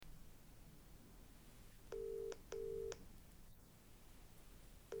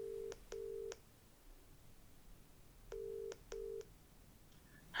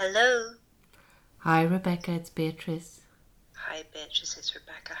Hello. Hi, Rebecca, it's Beatrice. Hi, Beatrice. It's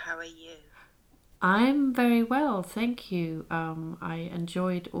Rebecca. How are you? I'm very well, thank you. I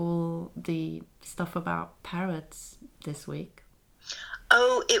enjoyed all the stuff about parrots this week.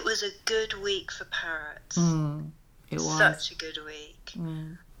 Oh, it was a good week for parrots. It was. Such a good week.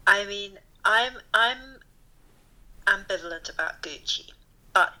 Mm. I mean, I'm ambivalent about Gucci,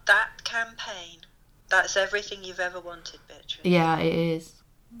 but that campaign, that's everything you've ever wanted, Beatrice. Yeah, it is.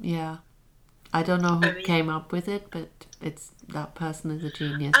 Yeah. I don't know who I mean- came up with it, but that person is a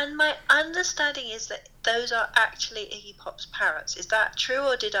genius. And my understanding is that those are actually Iggy Pop's parrots. Is that true,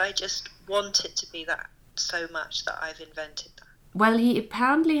 or did I just want it to be that so much that I've invented that? Well, he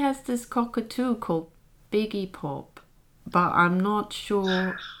apparently has this cockatoo called Biggie Pop, but I'm not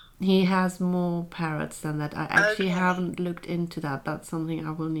sure he has more parrots than that. I actually Okay. haven't looked into that. That's something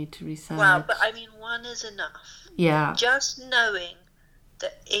I will need to research. Well, but I mean, one is enough. Yeah. Just knowing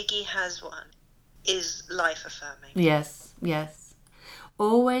that Iggy has one is life affirming. Yes, yes.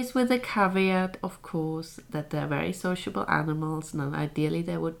 Always with the caveat, of course, that they're very sociable animals and ideally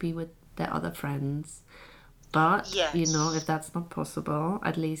they would be with their other friends. But, Yes. if that's not possible,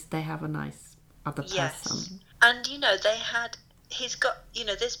 at least they have a nice other Yes. person. And he's got,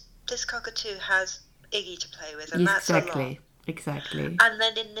 this cockatoo has Iggy to play with, and that's a lot. Exactly. And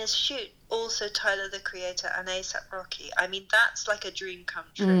then in this shoot, also Tyler the Creator and A$AP Rocky. I mean, that's like a dream come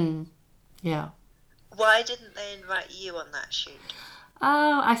true. Yeah. Why didn't they invite you on that shoot?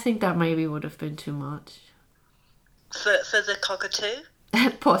 Oh, I think that maybe would have been too much. For the cockatoo?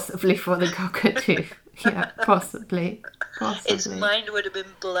 Possibly for the cockatoo. Yeah, possibly. Its mind would have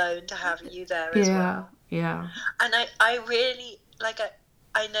been blown to have you there as well. Yeah. And I really,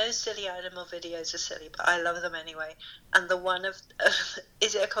 I know silly animal videos are silly, but I love them anyway. And the one of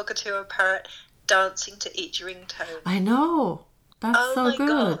is it a cockatoo or a parrot dancing to each ringtone? I know. That's Oh so my good.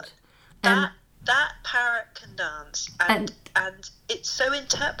 God. That parrot can dance, and it's so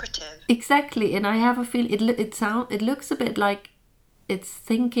interpretive. Exactly, and I have a feel it looks a bit like it's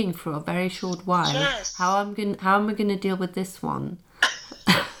thinking for a very short while. Yes. How am I gonna deal with this one?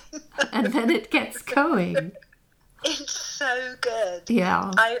 And then it gets going. It's so good. Yeah.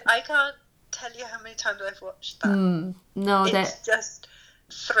 I can't tell you how many times I've watched that. No, It's just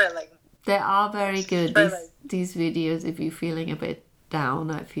thrilling. they are very good. thrilling. These videos, if you're feeling a bit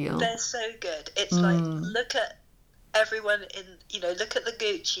down, I feel. They're so good. It's like, look at everyone look at the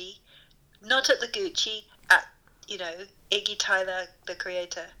Gucci, not at the Gucci, at, Iggy, Tyler, the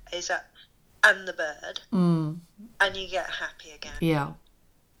Creator, A$AP, and the bird, and you get happy again. Yeah.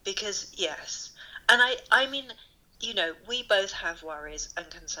 Because, yes. And I mean, we both have worries and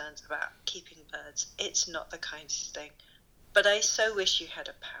concerns about keeping birds. It's not the kindest thing. But I so wish you had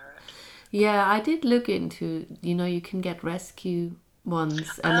a parrot. Yeah, I did look into, you can get rescue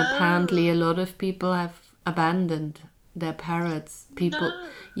ones, and apparently a lot of people have abandoned their parrots.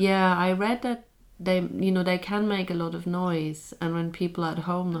 Yeah, I read that they can make a lot of noise, and when people are at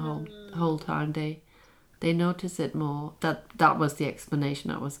home the whole time, they notice it more. That was the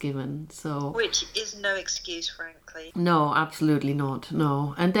explanation I was given. So Which is no excuse, frankly. no, absolutely not.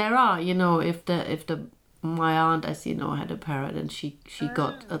 No, and there are, if my aunt, as you know, had a parrot, and she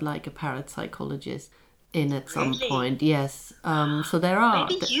got a parrot psychologist in at some Really? point. Yes. So there are.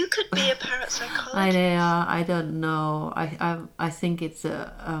 Maybe you could be a parrot psychologist. I don't know. I think it's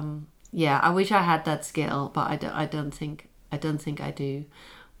a I wish I had that skill, but I don't think I do.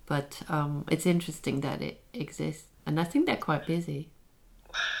 But it's interesting that it exists, and I think they're quite busy.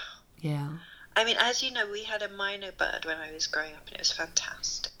 Wow. Yeah. I mean, as you know, we had a minor bird when I was growing up, and it was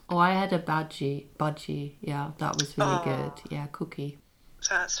fantastic. Oh, I had a budgie. Yeah, that was really good. Yeah, Cookie.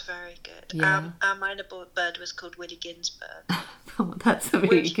 That's very good. Yeah. Our minor bird was called Woody Ginsburg. Oh, that's a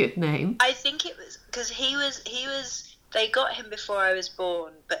really good name. I think it was because he was. They got him before I was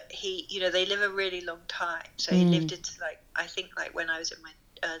born, but they live a really long time, so he lived into I think when I was in my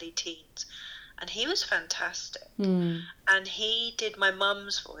early teens, and he was fantastic. And he did my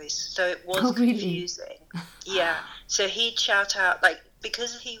mum's voice, so it was confusing. Yeah, so he'd shout out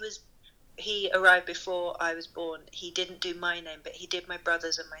because he arrived before I was born. He didn't do my name, but he did my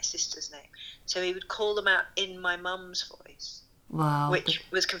brother's and my sister's name. So he would call them out in my mum's voice. Wow. Which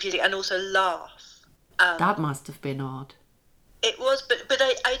was confusing, and also laugh. That must have been odd. It was, but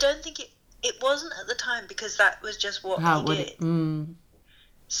I don't think it wasn't at the time, because that was just what he did.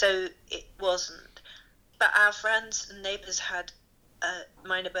 So it wasn't. But our friends and neighbours had a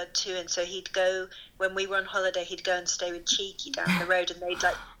minor bird too, and so he'd go, when we were on holiday, he'd go and stay with Cheeky down the road, and they'd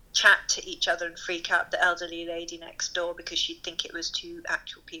chat to each other and freak out the elderly lady next door because she'd think it was two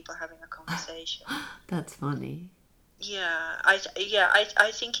actual people having a conversation. That's funny.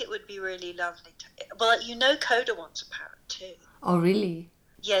 I think it would be really lovely. Well, you know, Coda wants a parrot too. Oh, really?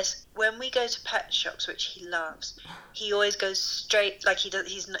 Yes, when we go to pet shops, which he loves, he always goes straight. Like he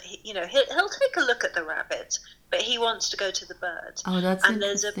does, he'll take a look at the rabbits, but he wants to go to the birds. Oh, that's and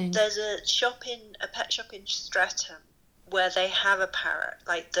interesting. there's a pet shop in Streatham where they have a parrot.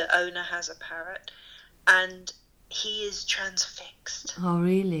 Like the owner has a parrot, and he is transfixed. Oh,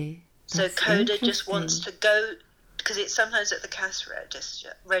 really? That's so Coda just wants to go, because it's sometimes at the cash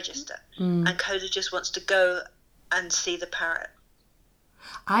register, and Coda just wants to go and see the parrot.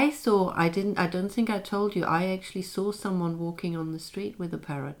 I don't think I told you, I actually saw someone walking on the street with a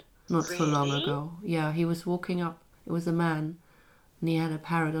parrot not so long ago. Yeah, he was walking up, it was a man, and he had a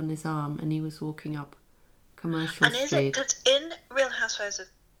parrot on his arm, and he was walking up Commercial Street. And is it, because in Real Housewives of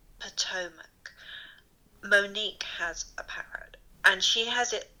Potomac, Monique has a parrot, and she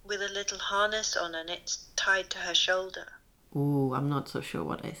has it with a little harness on, and it's tied to her shoulder. Ooh, I'm not so sure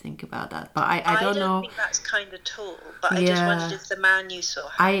what I think about that, but I don't know. I don't think that's kind of tall, but I just wondered if the man you saw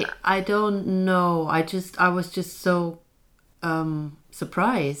had that. I don't know. I was just so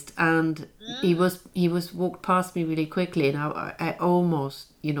surprised, and he was walked past me really quickly, and I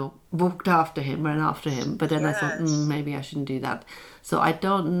almost, walked after him, ran after him, but then I thought maybe I shouldn't do that. So I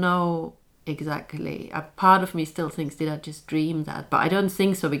don't know exactly. A part of me still thinks, did I just dream that? But I don't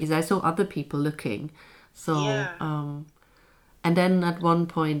think so, because I saw other people looking. So and then at one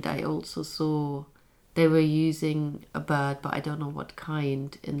point I also saw they were using a bird, but I don't know what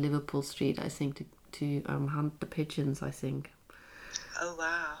kind, in Liverpool Street, I think, to hunt the pigeons, I think. Oh,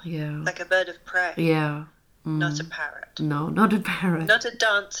 wow. Yeah. Like a bird of prey. Yeah. Not a parrot. No, not a parrot. Not a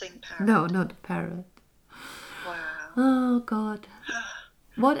dancing parrot. No, not a parrot. Wow. Oh, God.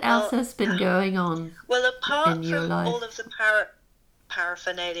 What else has been going on apart in your from life? all of the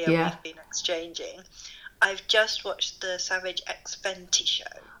paraphernalia we've been exchanging, I've just watched the Savage X Fenty show.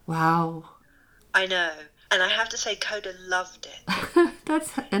 Wow. I know. And I have to say, Coda loved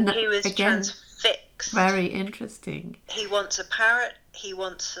it. He was transfixed. Very interesting. He wants a parrot. He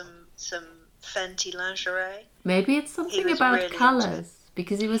wants some Fenty lingerie. Maybe it's something about really colours,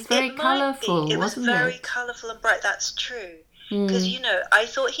 because he was very colourful, wasn't it? It was very colourful and bright. That's true. Because, I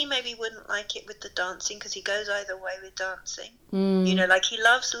thought he maybe wouldn't like it with the dancing, because he goes either way with dancing. Like he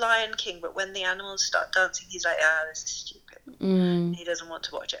loves Lion King, but when the animals start dancing, he's like, this is stupid. He doesn't want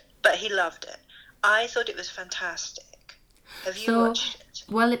to watch it. But he loved it. I thought it was fantastic. Have you watched it?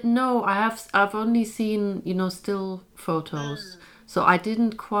 Well, no, I've only seen, still photos. So I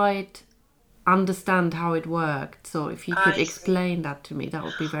didn't quite understand how it worked. So if you could explain that to me, that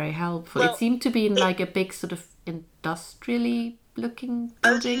would be very helpful. It seemed to be in like a big sort of industrially looking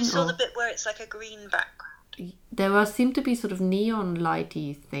building. You saw the bit where it's like a green background? There seemed to be sort of neon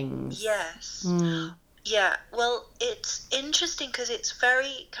lighty things. Yes. Yeah, well, it's interesting because it's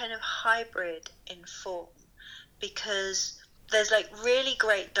very kind of hybrid in form, because there's like really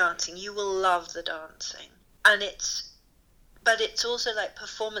great dancing. You will love the dancing. But it's also like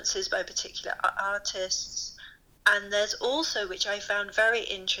performances by particular artists. And there's also, which I found very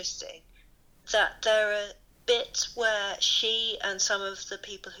interesting, that there are bits where she and some of the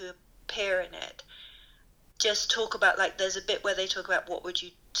people who appear in it just talk about, like, there's a bit where they talk about what would you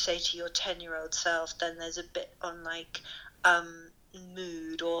say to your 10-year-old self. Then there's a bit on like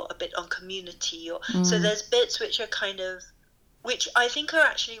mood, or a bit on community, or so there's bits which I think are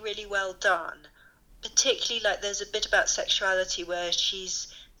actually really well done. Particularly, like, there's a bit about sexuality where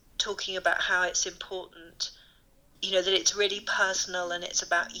she's talking about how it's important, that it's really personal and it's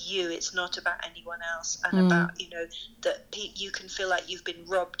about you, it's not about anyone else, and about, that you can feel like you've been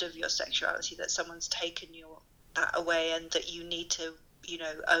robbed of your sexuality, that someone's taken that away, and that you need to,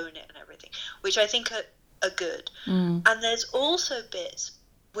 own it and everything, which I think are good. And there's also bits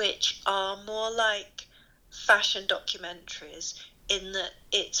which are more like fashion documentaries, in that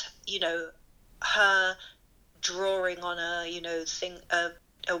it's, her drawing on a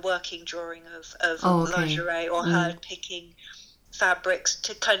working drawing of lingerie, or her picking fabrics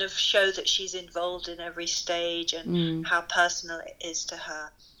to kind of show that she's involved in every stage, and how personal it is to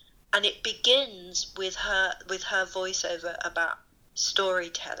her. And it begins with her voiceover about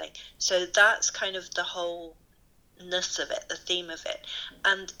storytelling. So that's kind of the wholeness of it, the theme of it.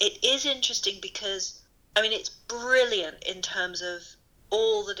 And it is interesting because, it's brilliant in terms of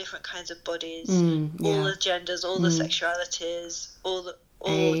all the different kinds of bodies, all the genders, all the sexualities, all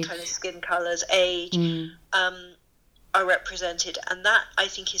kind of skin colours, age, are represented. And that, I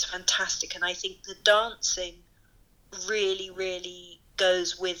think, is fantastic. And I think the dancing really, really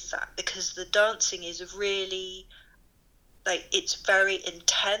goes with that, because the dancing is really, like, it's very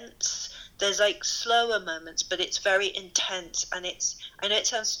intense. there's like slower moments, but it's very intense, and I know it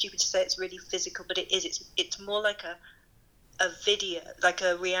sounds stupid to say it's really physical, but it is. It's more like a video, like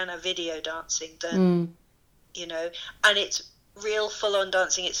a Rihanna video dancing than you know, and it's real full on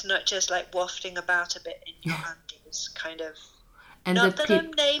dancing. It's not just like wafting about a bit in your undies, kind of. And not that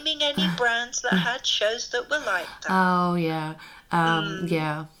I'm naming any brands that had shows that were like that. Oh yeah,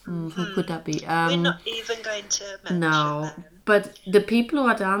 who could that be? We're not even going to mention them. But the people who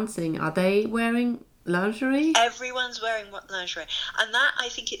are dancing, are they wearing lingerie? Everyone's wearing lingerie, and that, I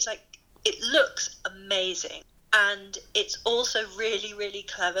think, it's like, it looks amazing, and it's also really, really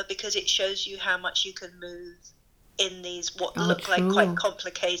clever because it shows you how much you can move in these look like quite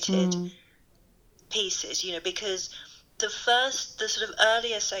complicated pieces, you know, because the sort of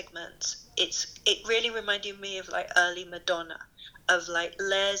earlier segments, it really reminded me of like early Madonna, of like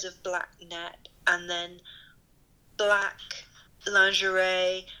layers of black net and then black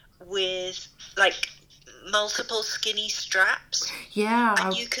lingerie with like multiple skinny straps. Yeah.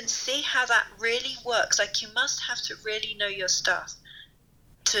 And you can see how that really works. Like, you must have to really know your stuff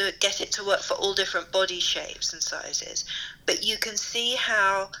to get it to work for all different body shapes and sizes. But you can see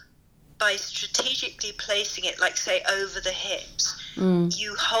how by strategically placing it, like say over the hips,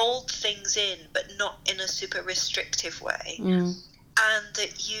 you hold things in, but not in a super restrictive way, and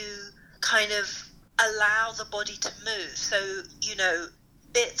that you kind of allow the body to move. So, you know,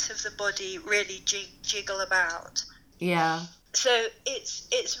 bits of the body really jiggle about. Yeah. So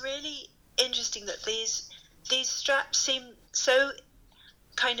it's really interesting that these straps seem so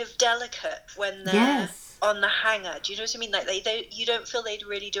kind of delicate when they're on the hanger. Do you know what I mean? Like you don't feel they'd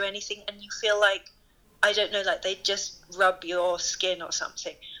really do anything, and you feel like, I don't know, like they'd just rub your skin or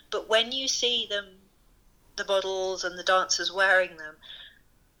something. But when you see them, the models and the dancers wearing them,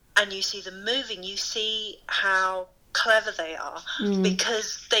 and you see them moving, you see how clever they are,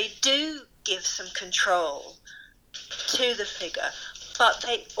 because they do give some control to the figure, but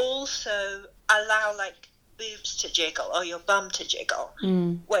they also allow like boobs to jiggle or your bum to jiggle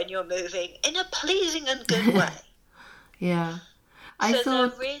when you're moving in a pleasing and good way. Yeah. So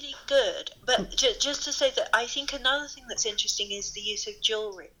they're really good. But just to say that, I think another thing that's interesting is the use of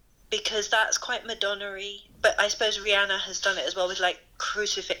jewellery, because that's quite Madonna-y, but I suppose Rihanna has done it as well with like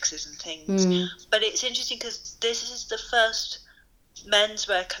crucifixes and things. But it's interesting because this is the first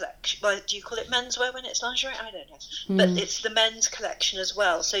menswear collection. Well, do you call it menswear when it's lingerie? I don't know. But it's the men's collection as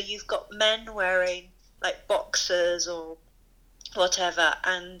well. So you've got men wearing like boxers or whatever,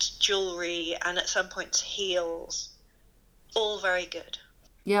 and jewellery, and at some points heels. All very good.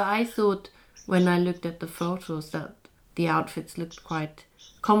 Yeah, I thought when I looked at the photos that the outfits looked quite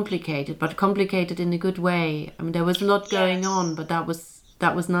complicated, but complicated in a good way. I mean, there was a lot going on, but that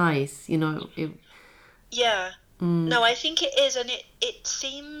was nice, you know. No, I think it is, and it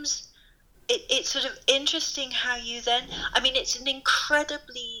seems it's sort of interesting how you then, I mean, it's an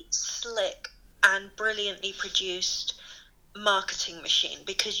incredibly slick and brilliantly produced marketing machine,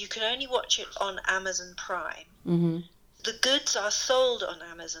 because you can only watch it on Amazon Prime. The goods are sold on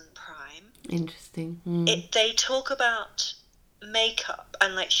Amazon Prime. Interesting. They talk about makeup,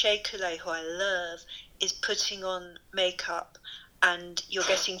 and like Shea Coulee, who I love, is putting on makeup, and you're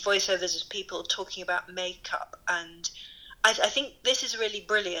getting voiceovers of people talking about makeup. And I think this is really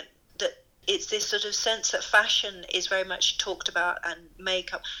brilliant, that it's this sort of sense that fashion is very much talked about, and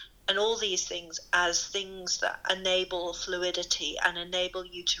makeup and all these things as things that enable fluidity and enable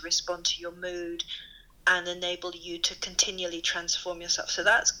you to respond to your mood and enable you to continually transform yourself. So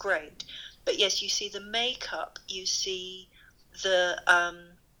that's great. But yes, you see the makeup, you see the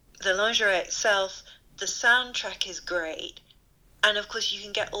lingerie itself, the soundtrack is great, and of course you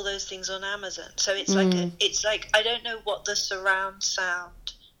can get all those things on Amazon. So it's like I don't know what the surround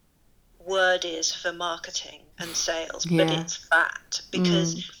sound word is for marketing and sales, but it's that,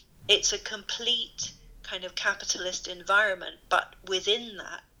 because it's a complete kind of capitalist environment, but within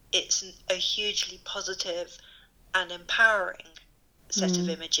that it's a hugely positive and empowering set of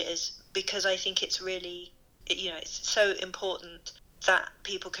images, because I think it's really, you know, it's so important that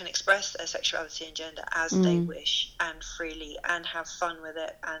people can express their sexuality and gender as they wish, and freely, and have fun with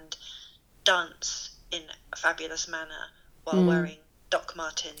it, and dance in a fabulous manner while wearing Doc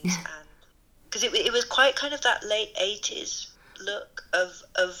Martens. And because it was quite kind of that late 80s look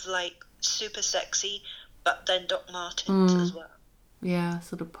of like super sexy, but then Doc Martens as well. Yeah,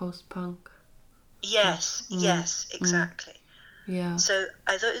 sort of post-punk. Yes, exactly. Yeah. So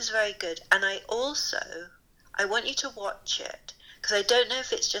I thought it was very good. And I want you to watch it, because I don't know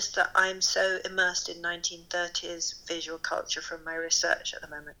if it's just that I'm so immersed in 1930s visual culture from my research at the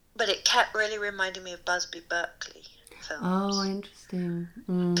moment, but it kept really reminding me of Busby Berkeley. films. Oh, interesting.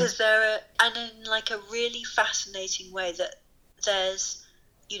 Because there are, and in like a really fascinating way, that there's,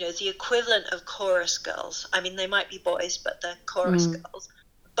 you know, the equivalent of chorus girls. I mean, they might be boys, but they're chorus girls.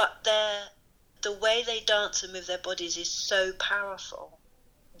 But the way they dance and move their bodies is so powerful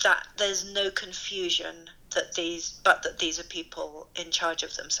that there's no confusion that these are people in charge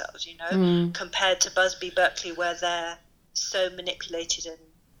of themselves, you know, compared to Busby Berkeley, where they're so manipulated and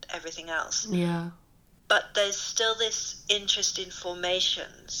everything else. Yeah. But there's still this interest in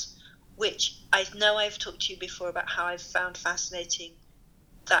formations, which I know I've talked to you before about how I've found fascinating,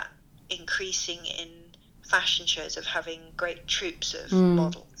 that increasing in fashion shows of having great troupes of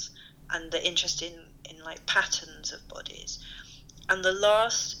models, and the interest in like patterns of bodies. And the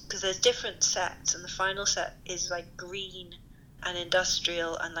last, because there's different sets, and the final set is like green and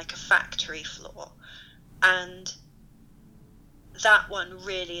industrial and like a factory floor. And that one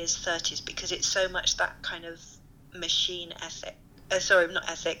really is 30s, because it's so much that kind of machine ethic,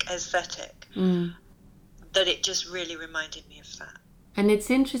 aesthetic, that it just really reminded me of that. And it's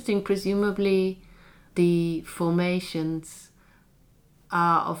interesting, presumably the formations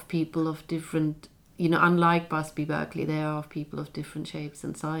are of people of different, you know, unlike Busby Berkeley, they are of people of different shapes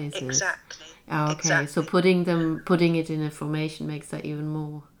and sizes. Exactly. Oh, okay, exactly. So putting it in a formation makes that even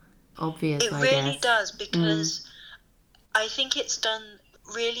more obvious, I guess. It really does, because I think it's done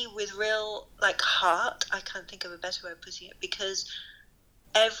really with real, like, heart. I can't think of a better way of putting it, because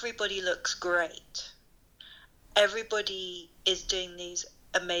everybody looks great. Everybody is doing these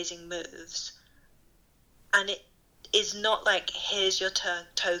amazing moves, and it is not like, here's your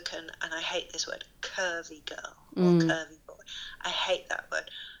token, and I hate this word, curvy girl or curvy boy. I hate that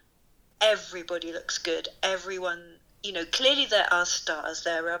word. Everybody looks good. Everyone, you know, clearly there are stars.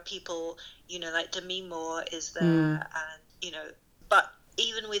 There are people, you know, like Demi Moore is there, and, you know, but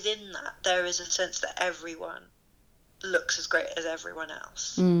even within that, there is a sense that everyone looks as great as everyone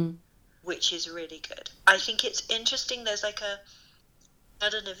else, which is really good. I think it's interesting. There's like a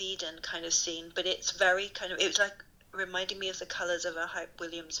Garden of Eden kind of scene, but it's very kind of, it was like reminding me of the colours of a Hype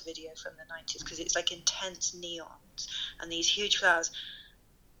Williams video from the 90s, because it's like intense neons and these huge flowers.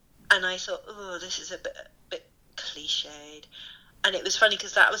 And I thought, oh, this is a bit cliched. And it was funny,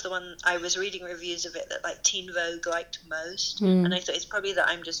 because that was the one I was reading reviews of it that like Teen Vogue liked most, and I thought it's probably that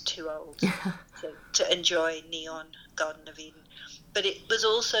I'm just too old to enjoy neon Garden of Eden. But it was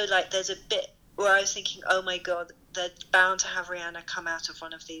also like, there's a bit where I was thinking, oh my god, they're bound to have Rihanna come out of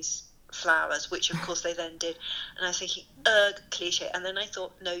one of these flowers, which of course they then did. And I was thinking, cliche. And then I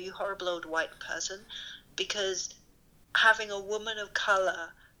thought, no, you horrible old white person, because having a woman of colour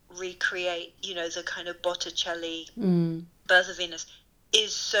recreate, you know, the kind of Botticelli Birth of Venus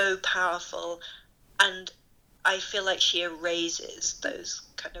is so powerful, and I feel like she erases those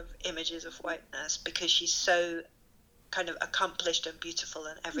kind of images of whiteness, because she's so kind of accomplished and beautiful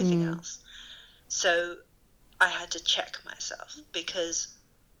and everything else. So I had to check myself, because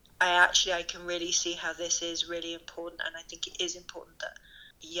I can really see how this is really important, and I think it is important that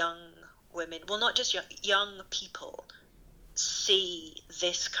young women, well, not just young people, see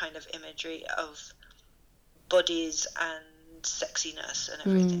this kind of imagery of bodies and sexiness and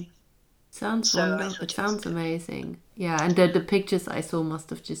everything. Sounds wonderful. It sounds amazing. Yeah, and the pictures I saw must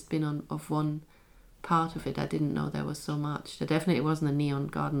have just been of one part of it. I didn't know there was so much. There definitely wasn't a neon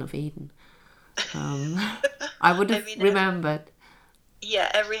Garden of Eden. I would have remembered.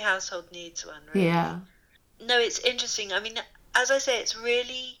 Yeah, every household needs one, really. Yeah. No, it's interesting. I mean, as I say, it's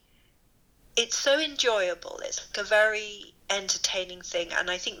so enjoyable. It's like a very entertaining thing,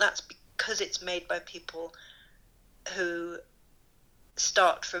 and I think that's because it's made by people who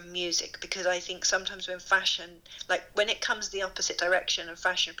start from music, because I think sometimes when fashion, like when it comes the opposite direction and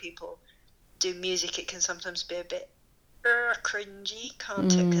fashion people do music, it can sometimes be a bit cringy,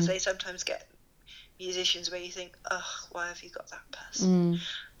 can't it? Because they sometimes get musicians where you think, oh, why have you got that person?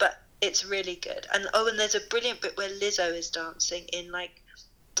 But it's really good. And there's a brilliant bit where Lizzo is dancing in like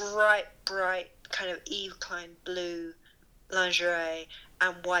bright kind of Eve Klein blue lingerie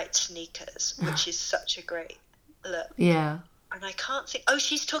and white sneakers, which is such a great look. Yeah. And I can't think,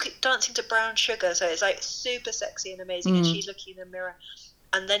 she's dancing to Brown Sugar, so it's like super sexy and amazing, and she's looking in the mirror,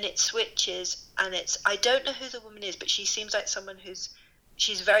 and then it switches, and I don't know who the woman is, but she seems like someone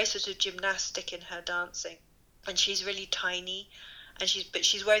she's very sort of gymnastic in her dancing, and she's really tiny, and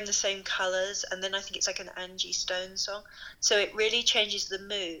she's wearing the same colours, and then I think it's like an Angie Stone song, so it really changes the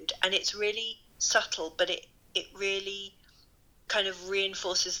mood, and it's really subtle, but it really kind of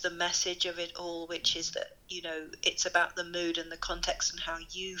reinforces the message of it all, which is that, you know, it's about the mood and the context and how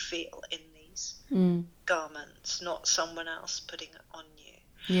you feel in these garments, not someone else putting it on you.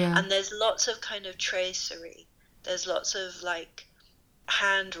 Yeah. And there's lots of kind of tracery there's lots of like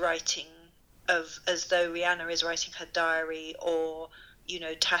handwriting of as though Rihanna is writing her diary, or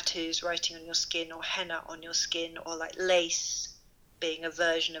tattoos writing on your skin, or henna on your skin, or like lace being a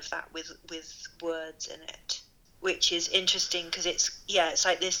version of that with words in it, which is interesting because it's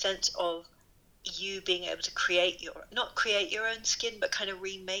like this sense of you being able to not create your own skin, but kind of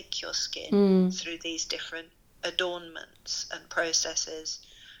remake your skin through these different adornments and processes,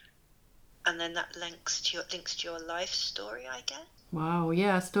 and then that links to your life story, I guess. Wow,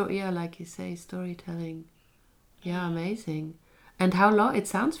 yeah, like you say, storytelling. Yeah, amazing. And how long? It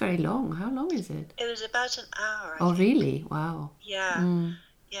sounds very long. How long is it? It was about an hour. I think. Really? Wow. Yeah.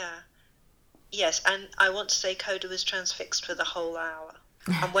 Yeah. Yes, and I want to say Coda was transfixed for the whole hour.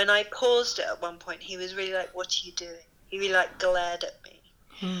 And when I paused it at one point, he was really like, "What are you doing?" He really like glared at me.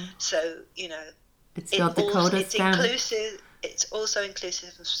 So it's got the Coda stamp. Inclusive. It's also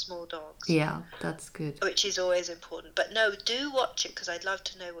inclusive of small dogs. Yeah, that's good. Which is always important. But no, do watch it because I'd love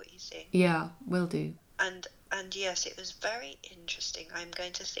to know what you think. Yeah, will do. And yes, it was very interesting. I'm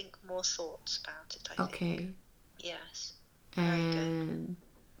going to think more thoughts about it, I think. Okay. Yes. Very good.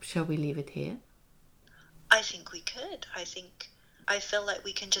 Shall we leave it here? I think we could. I feel like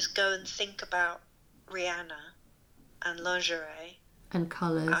we can just go and think about Rihanna and lingerie. And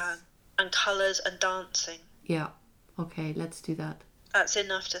colours. And colours and dancing. Yeah. Okay, let's do that. That's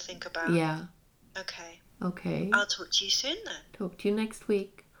enough to think about. Yeah. Okay. Okay. I'll talk to you soon then. Talk to you next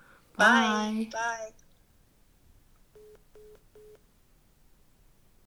week. Bye. Bye.